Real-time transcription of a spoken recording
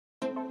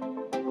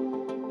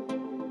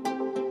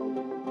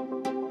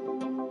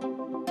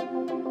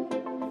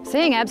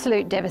Seeing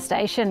absolute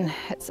devastation.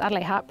 It's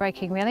utterly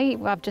heartbreaking, really.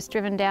 I've just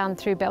driven down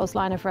through Bell's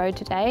line of road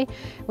today,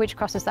 which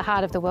crosses the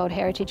heart of the World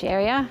Heritage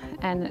Area,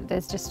 and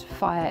there's just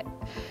fire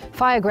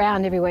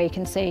ground everywhere. You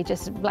can see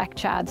just black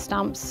charred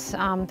stumps.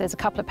 There's a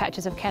couple of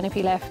patches of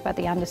canopy left, but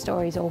the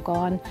understory's all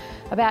gone.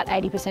 About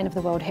 80% of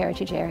the World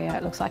Heritage Area,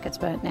 it looks like it's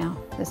burnt now.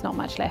 There's not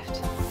much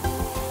left.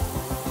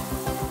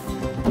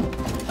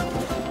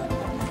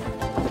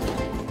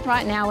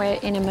 Right now we're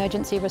in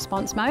emergency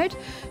response mode,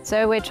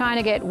 so we're trying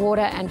to get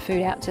water and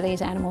food out to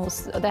these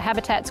animals. The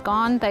habitat's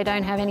gone, they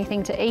don't have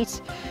anything to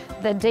eat.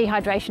 The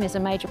dehydration is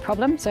a major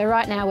problem, so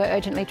right now we're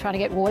urgently trying to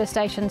get water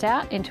stations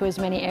out into as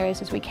many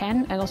areas as we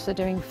can, and also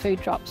doing food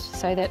drops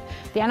so that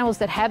the animals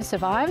that have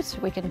survived,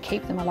 we can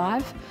keep them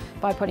alive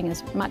by putting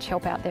as much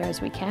help out there as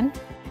we can.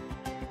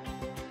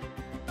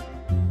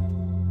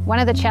 One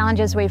of the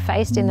challenges we've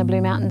faced in the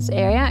Blue Mountains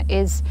area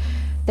is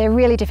they're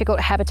really difficult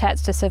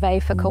habitats to survey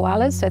for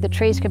koalas, so the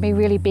trees can be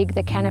really big,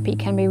 the canopy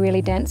can be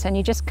really dense, and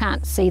you just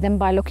can't see them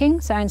by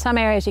looking. So in some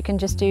areas you can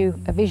just do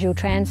a visual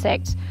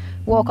transect,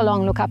 walk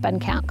along, look up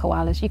and count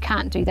koalas. You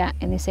can't do that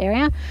in this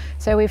area.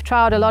 So we've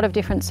trialled a lot of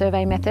different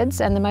survey methods,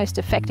 and the most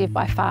effective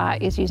by far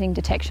is using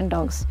detection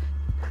dogs.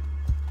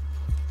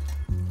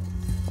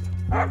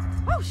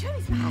 Oh, show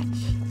his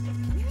badge.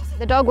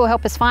 The dog will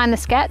help us find the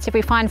scats. If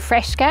we find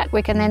fresh scat,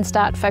 we can then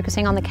start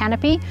focusing on the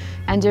canopy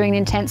and doing an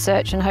intense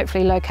search and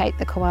hopefully locate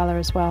the koala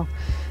as well.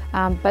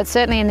 But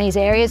certainly in these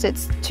areas,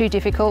 it's too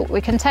difficult. We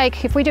can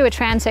take, if we do a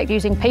transect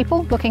using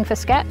people looking for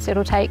scats,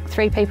 it'll take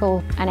 3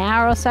 people an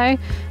hour or so.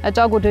 A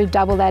dog will do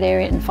double that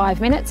area in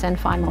 5 minutes and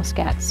find more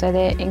scats. So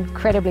they're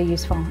incredibly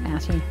useful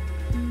out here.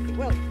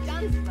 Well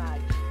done, Smudge.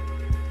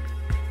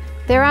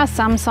 There are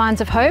some signs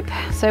of hope.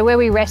 So where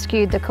we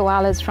rescued the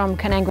koalas from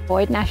Canangra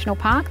Boyd National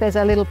Park, there's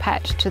a little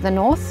patch to the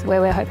north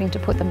where we're hoping to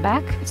put them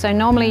back. So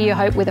normally you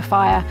hope with a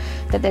fire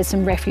that there's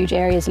some refuge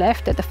areas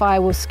left, that the fire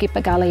will skip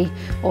a gully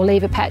or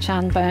leave a patch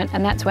unburnt,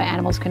 and that's where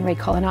animals can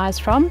recolonise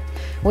from.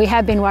 We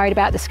have been worried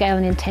about the scale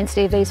and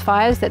intensity of these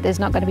fires, that there's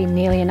not going to be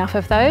nearly enough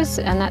of those,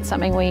 and that's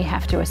something we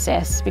have to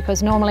assess,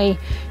 because normally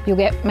you'll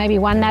get maybe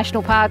 1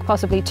 national park,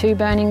 possibly 2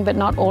 burning, but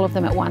not all of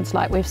them at once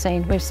like we've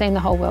seen. We've seen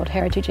the whole World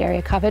Heritage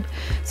Area covered.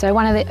 So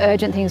one of the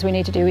urgent things we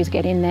need to do is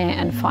get in there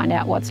and find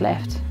out what's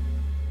left.